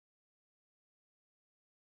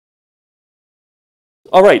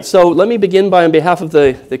All right, so let me begin by, on behalf of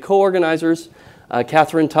the co-organizers,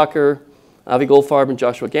 Catherine Tucker, Avi Goldfarb, and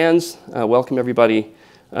Joshua Gans, welcome everybody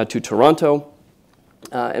to Toronto.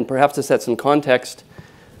 And perhaps to set some context,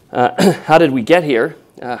 how did we get here?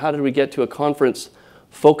 How did we get to a conference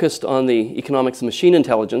focused on the economics of machine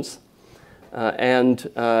intelligence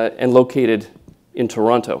and located in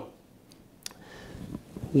Toronto?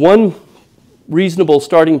 One reasonable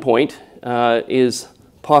starting point is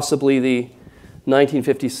possibly the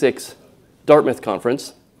 1956 Dartmouth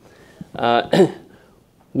Conference,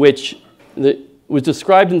 which was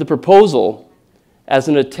described in the proposal as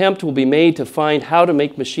an attempt will be made to find how to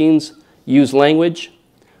make machines use language,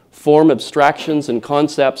 form abstractions and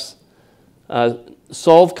concepts,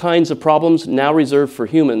 solve kinds of problems now reserved for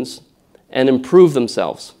humans, and improve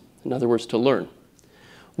themselves. In other words, to learn.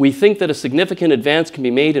 We think that a significant advance can be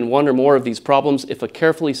made in one or more of these problems if a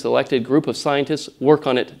carefully selected group of scientists work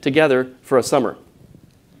on it together for a summer.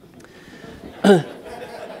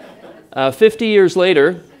 50 years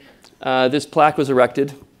later, this plaque was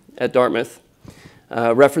erected at Dartmouth,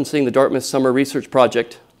 referencing the Dartmouth Summer Research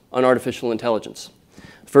Project on artificial intelligence.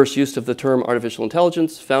 First use of the term artificial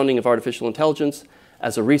intelligence, founding of artificial intelligence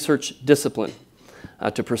as a research discipline,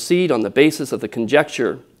 to proceed on the basis of the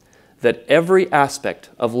conjecture that every aspect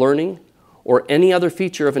of learning or any other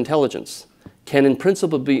feature of intelligence can in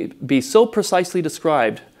principle be so precisely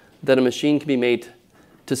described that a machine can be made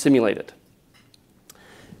to simulate it.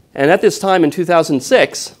 And at this time in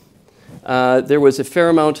 2006, there was a fair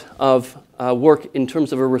amount of work in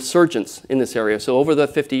terms of a resurgence in this area. So over the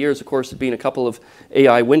 50 years, of course, there have been a couple of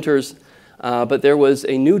AI winters, but there was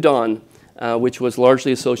a new dawn which was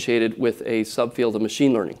largely associated with a subfield of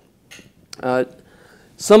machine learning.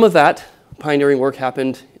 Some of that pioneering work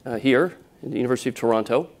happened here at the University of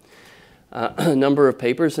Toronto. A number of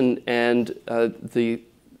papers and the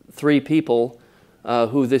three people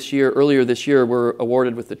who earlier this year were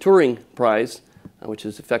awarded with the Turing Prize, which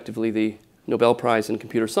is effectively the Nobel Prize in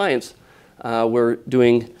computer science, were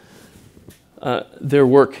doing their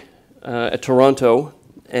work at Toronto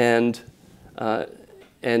and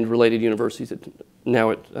related universities,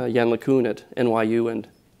 now at Yann LeCun at NYU and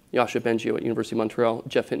Yasha Bengio at University of Montreal.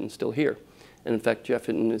 Jeff Hinton's still here. And in fact, Jeff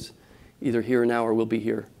Hinton is either here now or will be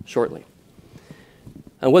here shortly.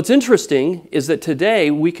 And what's interesting is that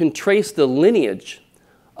today we can trace the lineage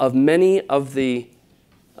of many of the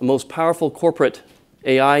most powerful corporate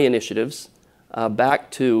AI initiatives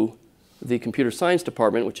back to the computer science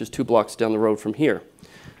department, which is 2 blocks down the road from here.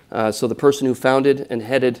 So the person who founded and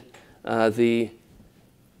headed the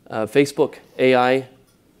Facebook AI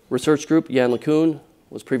research group, Yann LeCun,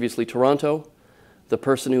 was previously Toronto. The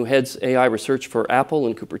person who heads AI research for Apple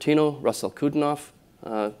in Cupertino, Russell Kudinoff,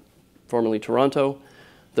 formerly Toronto.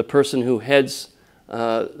 The person who heads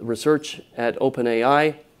research at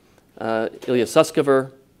OpenAI, Ilya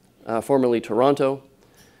Sutskever, formerly Toronto.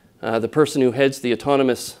 The person who heads the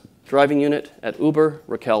autonomous driving unit at Uber,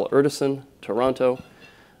 Raquel Erdison, Toronto.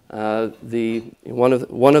 One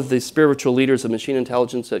of the spiritual leaders of machine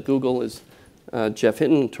intelligence at Google is Jeff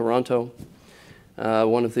Hinton, Toronto.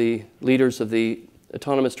 One of the leaders of the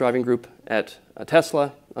autonomous driving group at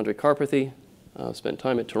Tesla, Andre Karpathy, spent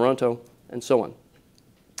time at Toronto, and so on.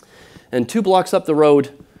 And 2 blocks up the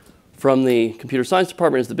road from the computer science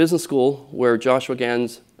department is the business school, where Joshua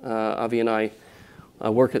Gans, Avi, and I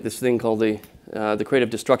work at this thing called the Creative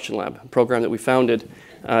Destruction Lab, a program that we founded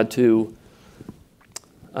to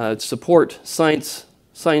support scientists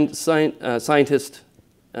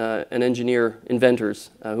and engineer inventors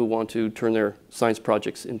who want to turn their science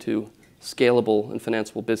projects into scalable and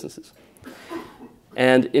financeable businesses.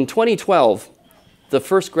 And in 2012, the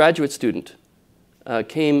first graduate student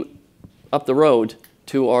came up the road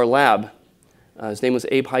to our lab. His name was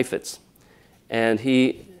Abe Heifetz. And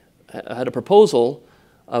he had a proposal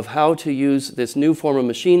of how to use this new form of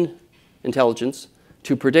machine intelligence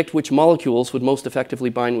to predict which molecules would most effectively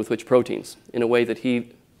bind with which proteins in a way that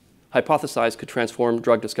he hypothesized could transform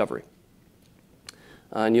drug discovery.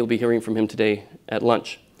 And you'll be hearing from him today at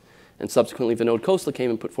lunch. And subsequently, Vinod Khosla came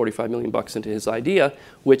and put $45 million into his idea,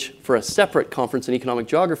 which for a separate conference in economic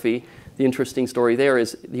geography, the interesting story there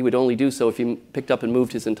is he would only do so if he picked up and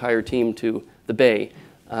moved his entire team to the Bay,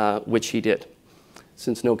 which he did,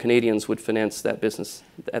 since no Canadians would finance that business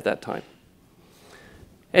at that time.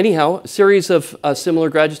 Anyhow, a series of similar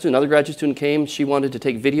graduate students, another graduate student came. She wanted to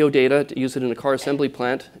take video data, to use it in a car assembly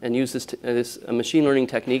plant, and use this machine learning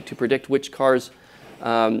technique to predict which cars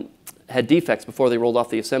had defects before they rolled off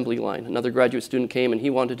the assembly line. Another graduate student came and he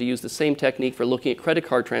wanted to use the same technique for looking at credit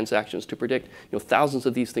card transactions to predict, thousands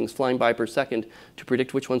of these things flying by per second to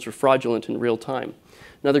predict which ones were fraudulent in real time.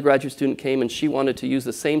 Another graduate student came and she wanted to use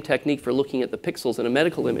the same technique for looking at the pixels in a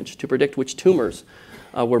medical image to predict which tumors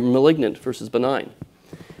were malignant versus benign.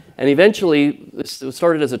 And eventually, this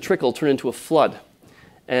started as a trickle, turned into a flood.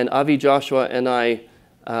 And Avi, Joshua, and I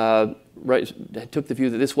took the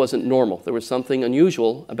view that this wasn't normal. There was something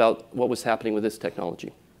unusual about what was happening with this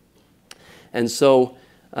technology. And so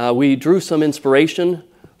we drew some inspiration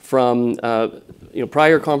from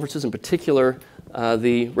prior conferences, in particular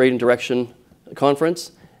the Rate and Direction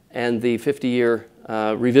Conference and the 50-year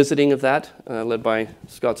revisiting of that, led by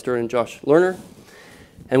Scott Stern and Josh Lerner.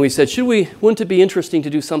 And we said, wouldn't it be interesting to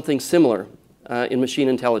do something similar in machine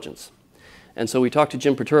intelligence? And so we talked to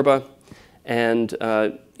Jim Perturba and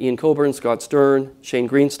Ian Coburn, Scott Stern, Shane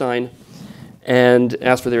Greenstein, and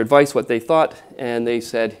asked for their advice, what they thought, and they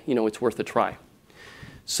said, it's worth a try.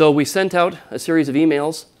 So we sent out a series of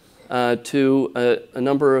emails to a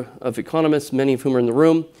number of economists, many of whom are in the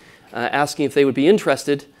room, asking if they would be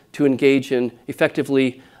interested to engage in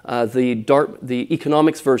effectively the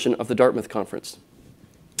economics version of the Dartmouth Conference.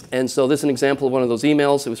 And so this is an example of one of those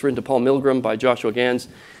emails. It was written to Paul Milgram by Joshua Gans.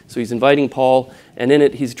 So he's inviting Paul, and in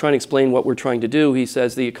it he's trying to explain what we're trying to do. He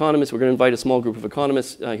says, we're going to invite a small group of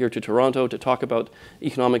economists here to Toronto to talk about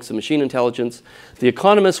economics and machine intelligence. The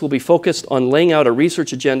economists will be focused on laying out a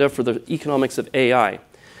research agenda for the economics of AI.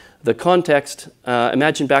 The context,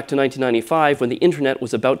 imagine back to 1995 when the internet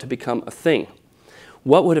was about to become a thing.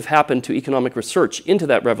 What would have happened to economic research into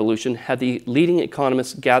that revolution had the leading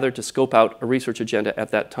economists gathered to scope out a research agenda at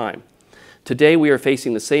that time? Today, we are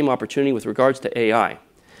facing the same opportunity with regards to AI.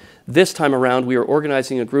 This time around, we are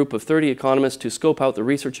organizing a group of 30 economists to scope out the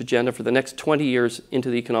research agenda for the next 20 years into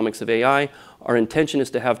the economics of AI. Our intention is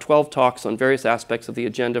to have 12 talks on various aspects of the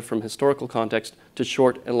agenda from historical context to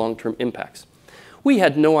short and long-term impacts. We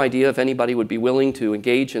had no idea if anybody would be willing to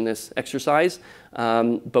engage in this exercise,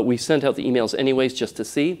 but we sent out the emails anyways just to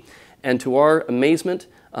see. And to our amazement,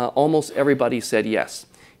 almost everybody said yes.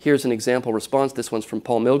 Here's an example response. This one's from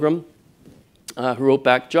Paul Milgram, who wrote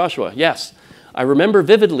back, Joshua, yes. I remember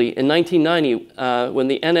vividly in 1990 when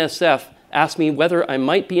the NSF asked me whether I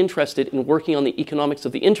might be interested in working on the economics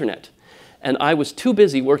of the internet. And I was too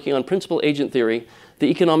busy working on principal agent theory, the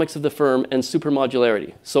economics of the firm, and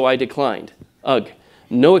supermodularity. So I declined. Ugh.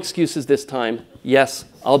 No excuses this time. Yes,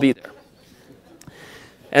 I'll be there.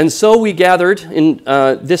 And so we gathered in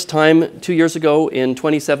this time 2 years ago in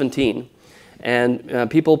 2017.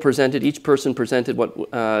 And people presented, each person presented what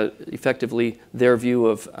effectively their view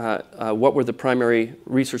of what were the primary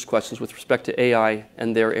research questions with respect to AI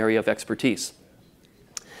and their area of expertise.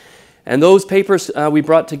 And those papers we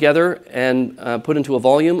brought together and put into a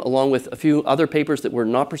volume along with a few other papers that were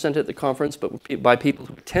not presented at the conference but by people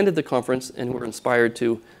who attended the conference and who were inspired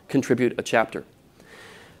to contribute a chapter.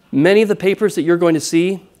 Many of the papers that you're going to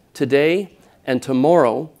see today and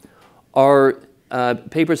tomorrow are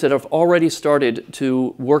papers that have already started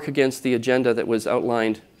to work against the agenda that was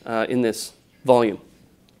outlined in this volume.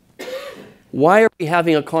 Why are we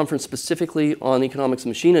having a conference specifically on economics and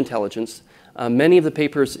machine intelligence? Many of the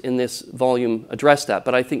papers in this volume address that,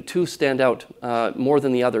 but I think two stand out more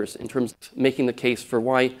than the others in terms of making the case for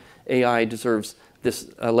why AI deserves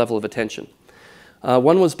this level of attention.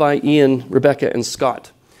 One was by Ian, Rebecca, and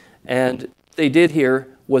Scott. And what they did here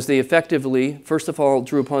was they effectively, first of all,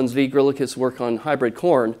 drew upon Zvi Grilich's work on hybrid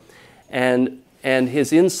corn and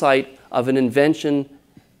his insight of an invention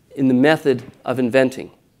in the method of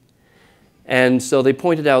inventing. And so they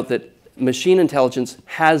pointed out that machine intelligence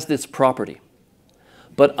has this property.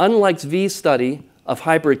 But unlike Zvi's study of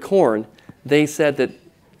hybrid corn, they said that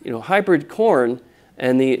hybrid corn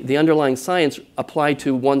and the underlying science apply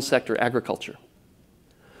to one sector, agriculture.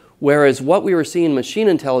 Whereas what we were seeing in machine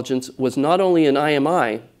intelligence was not only an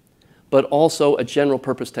IMI, but also a general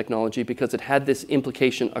purpose technology because it had this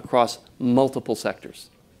implication across multiple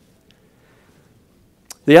sectors.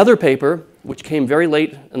 The other paper, which came very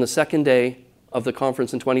late on the second day of the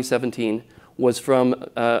conference in 2017, was from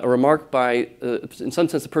a remark by, in some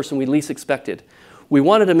sense, the person we least expected. We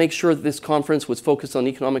wanted to make sure that this conference was focused on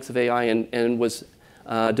economics of AI and was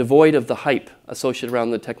devoid of the hype associated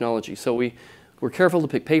around the technology. So we were careful to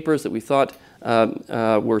pick papers that we thought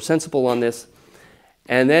were sensible on this.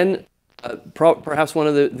 And then perhaps one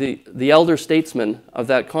of the elder statesmen of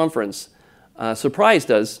that conference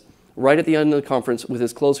surprised us right at the end of the conference with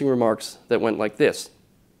his closing remarks that went like this.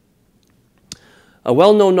 A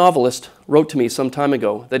well-known novelist wrote to me some time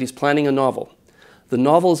ago that he's planning a novel. The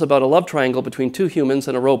novel is about a love triangle between two humans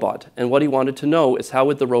and a robot, and what he wanted to know is how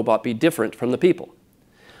would the robot be different from the people.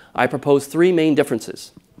 I propose three main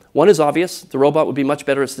differences. One is obvious: the robot would be much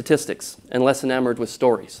better at statistics and less enamored with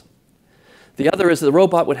stories. The other is the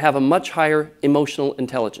robot would have a much higher emotional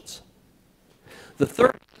intelligence. The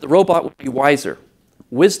third, the robot would be wiser.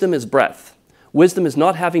 Wisdom is breadth. Wisdom is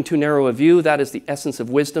not having too narrow a view. That is the essence of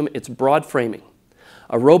wisdom. It's broad framing.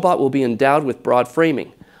 A robot will be endowed with broad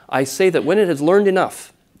framing. I say that when it has learned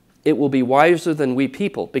enough, it will be wiser than we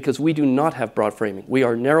people, because we do not have broad framing. We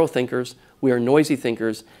are narrow thinkers, we are noisy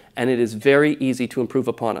thinkers, and it is very easy to improve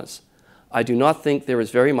upon us. I do not think there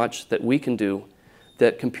is very much that we can do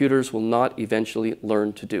that computers will not eventually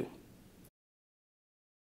learn to do.